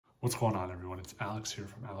What's going on, everyone? It's Alex here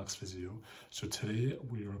from Aleks Physio. So today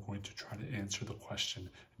we are going to try to answer the question,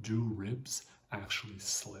 do ribs actually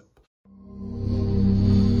slip?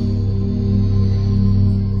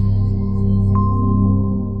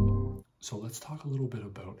 So let's talk a little bit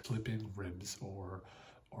about slipping ribs or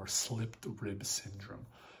slipped rib syndrome.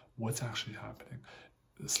 What's actually happening?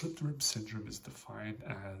 The slipped rib syndrome is defined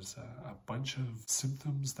as a bunch of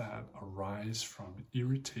symptoms that arise from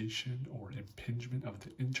irritation or impingement of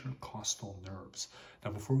the intercostal nerves.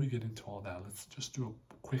 Now, before we get into all that, let's just do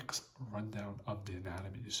a quick rundown of the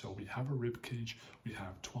anatomy. So we have a rib cage, we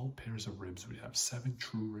have 12 pairs of ribs, we have 7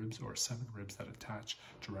 true ribs or 7 ribs that attach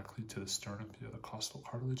directly to the sternum via the costal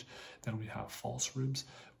cartilage. Then we have false ribs,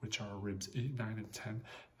 which are ribs 8, 9, and 10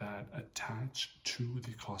 that attach to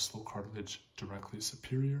the costal cartilage directly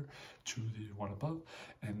superior to the one above.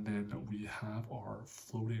 And then we have our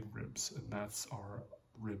floating ribs, and that's our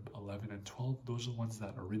rib 11 and 12. Those are the ones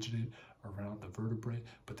that originate around the vertebrae,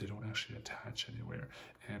 but they don't actually attach anywhere.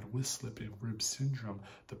 And with slipping rib syndrome,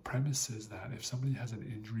 the premise is that if somebody has an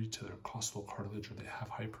injury to their costal cartilage or they have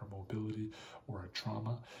hypermobility or a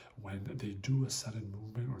trauma, when they do a sudden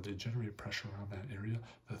movement or they generate pressure around that area,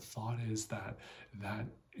 the thought is that that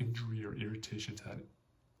injury or irritation to that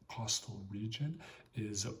costal region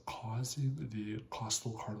is causing the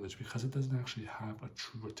costal cartilage, because it doesn't actually have a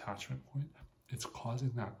true attachment point, it's causing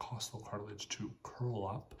that costal cartilage to curl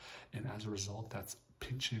up, and as a result that's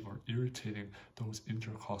pinching or irritating those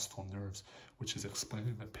intercostal nerves, which is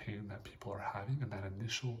explaining the pain that people are having. And that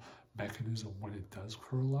initial mechanism, when it does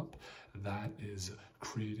curl up, that is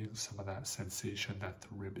creating some of that sensation that the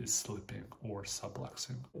rib is slipping or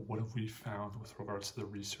subluxing. What have we found with regards to the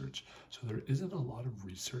research? So there isn't a lot of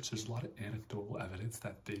research. There's a lot of anecdotal evidence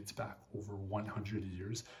that dates back over 100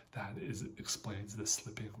 years that explains the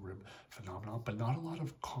slipping rib phenomenon, but not a lot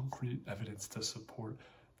of concrete evidence to support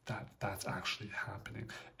that that's actually happening.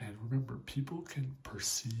 And remember, people can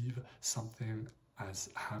perceive something as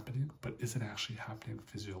happening, but isn't actually happening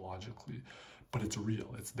physiologically. But it's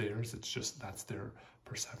real, it's theirs, it's just that's their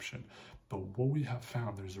perception. But what we have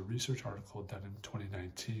found, there's a research article done in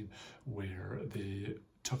 2019 where they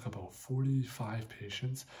took about 45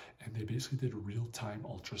 patients and they basically did real-time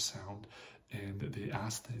ultrasound, and they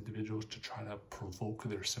asked the individuals to try to provoke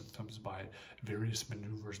their symptoms by various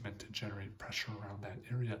maneuvers meant to generate pressure around that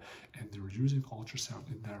area. And they were using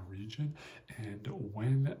ultrasound in that region. And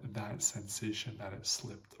when that sensation that it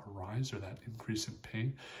slipped arise, or that increase in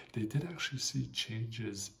pain, they did actually see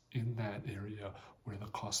changes in that area where the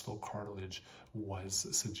costal cartilage was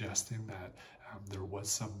suggesting that there was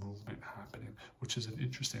some movement happening, which is an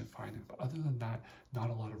interesting finding. But other than that, not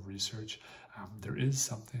a lot of research. There is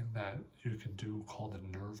something that you can do called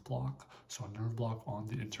a nerve block. So a nerve block on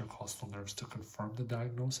the intercostal nerves to confirm the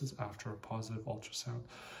diagnosis after a positive ultrasound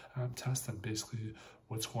test. And basically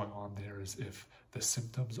what's going on there is if the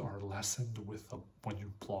symptoms are lessened with when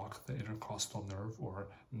you block the intercostal nerve or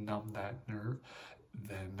numb that nerve,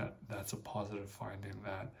 then that's a positive finding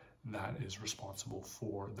that is responsible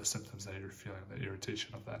for the symptoms that you're feeling, the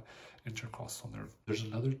irritation of that intercostal nerve. There's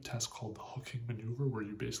another test called the hooking maneuver, where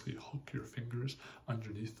you basically hook your fingers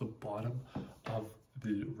underneath the bottom of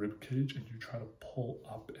the rib cage and you try to pull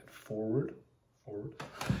up and forward,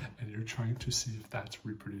 and you're trying to see if that's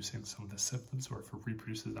reproducing some of the symptoms, or if it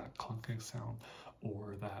reproduces that clunking sound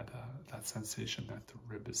or that sensation that the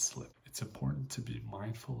rib is slipped. It's important to be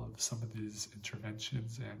mindful of some of these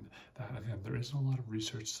interventions, and that, again, there isn't a lot of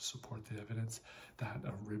research to support the evidence that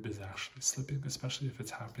a rib is actually slipping, especially if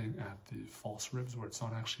it's happening at the false ribs where it's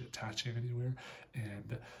not actually attaching anywhere.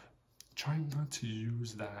 And trying not to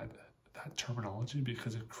use that terminology,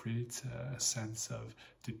 because it creates a sense of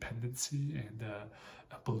dependency and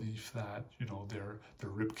a belief that, you know, their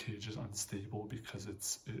rib cage is unstable because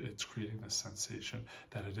it's creating this sensation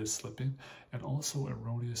that it is slipping. And also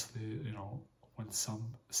erroneously, you know, when some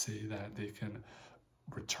say that they can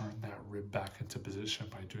return that rib back into position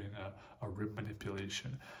by doing a rib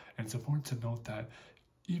manipulation. And it's important to note that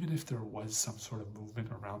even if there was some sort of movement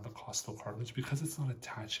around the costal cartilage, because it's not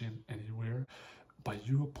attaching anywhere, by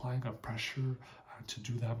you applying a pressure to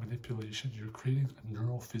do that manipulation, you're creating a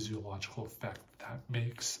neurophysiological effect that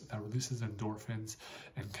releases endorphins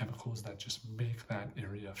and chemicals that just make that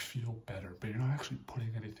area feel better, but you're not actually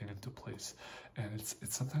putting anything into place. And it's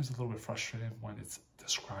sometimes a little bit frustrating when it's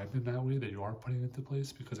described in that way, that you are putting it into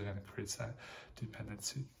place, because again, it creates that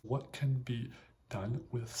dependency. What can be done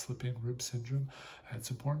with slipping rib syndrome.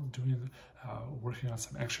 It's important working on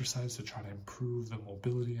some exercise to try to improve the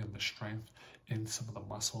mobility and the strength in some of the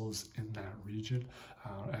muscles in that region.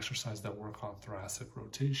 Exercise that work on thoracic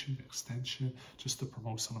rotation, extension, just to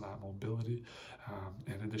promote some of that mobility,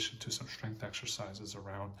 in addition to some strength exercises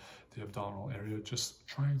around the abdominal area, just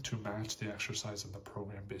trying to match the exercise in the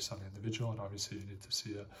program based on the individual. And obviously you need to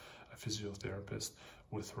see a physiotherapist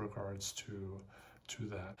with regards to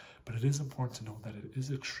that. But it is important to know that it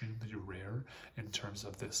is extremely rare in terms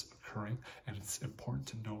of this occurring, and it's important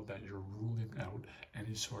to know that you're ruling out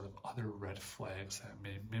any sort of other red flags that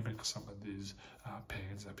may mimic some of these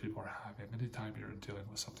pains that people are having anytime you're dealing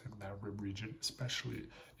with something in that rib region, especially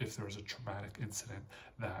if there's a traumatic incident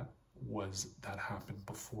that happened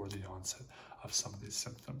before the onset of some of these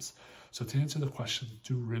symptoms. So to answer the question,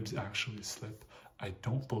 do ribs actually slip? I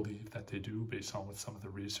don't believe that they do, based on what some of the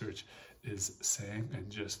research is saying, and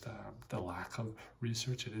just the lack of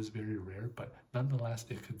research. It is very rare, but nonetheless,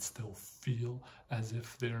 it could still feel as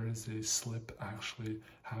if there is a slip actually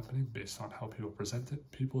happening based on how people present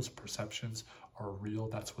it. People's perceptions are real,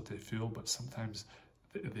 that's what they feel, but sometimes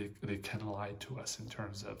they can lie to us in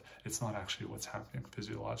terms of it's not actually what's happening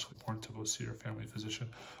physiologically. Important to go see your family physician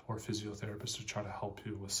or physiotherapist to try to help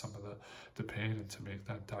you with some of the pain and to make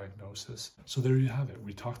that diagnosis. So there you have it.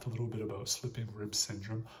 We talked a little bit about slipping rib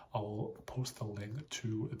syndrome. I'll post a link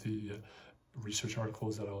to the research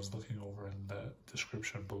articles that I was looking over in the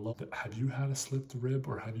description below. Have you had a slipped rib,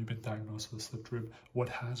 or have you been diagnosed with a slipped rib? What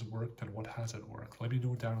has worked and what hasn't worked? Let me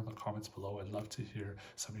know down in the comments below. I'd love to hear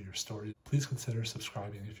some of your stories. Please consider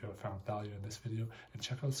subscribing if you have found value in this video, and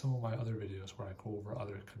check out some of my other videos where I go over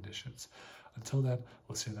other conditions. Until then,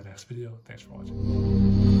 we'll see you in the next video. Thanks for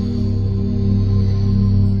watching.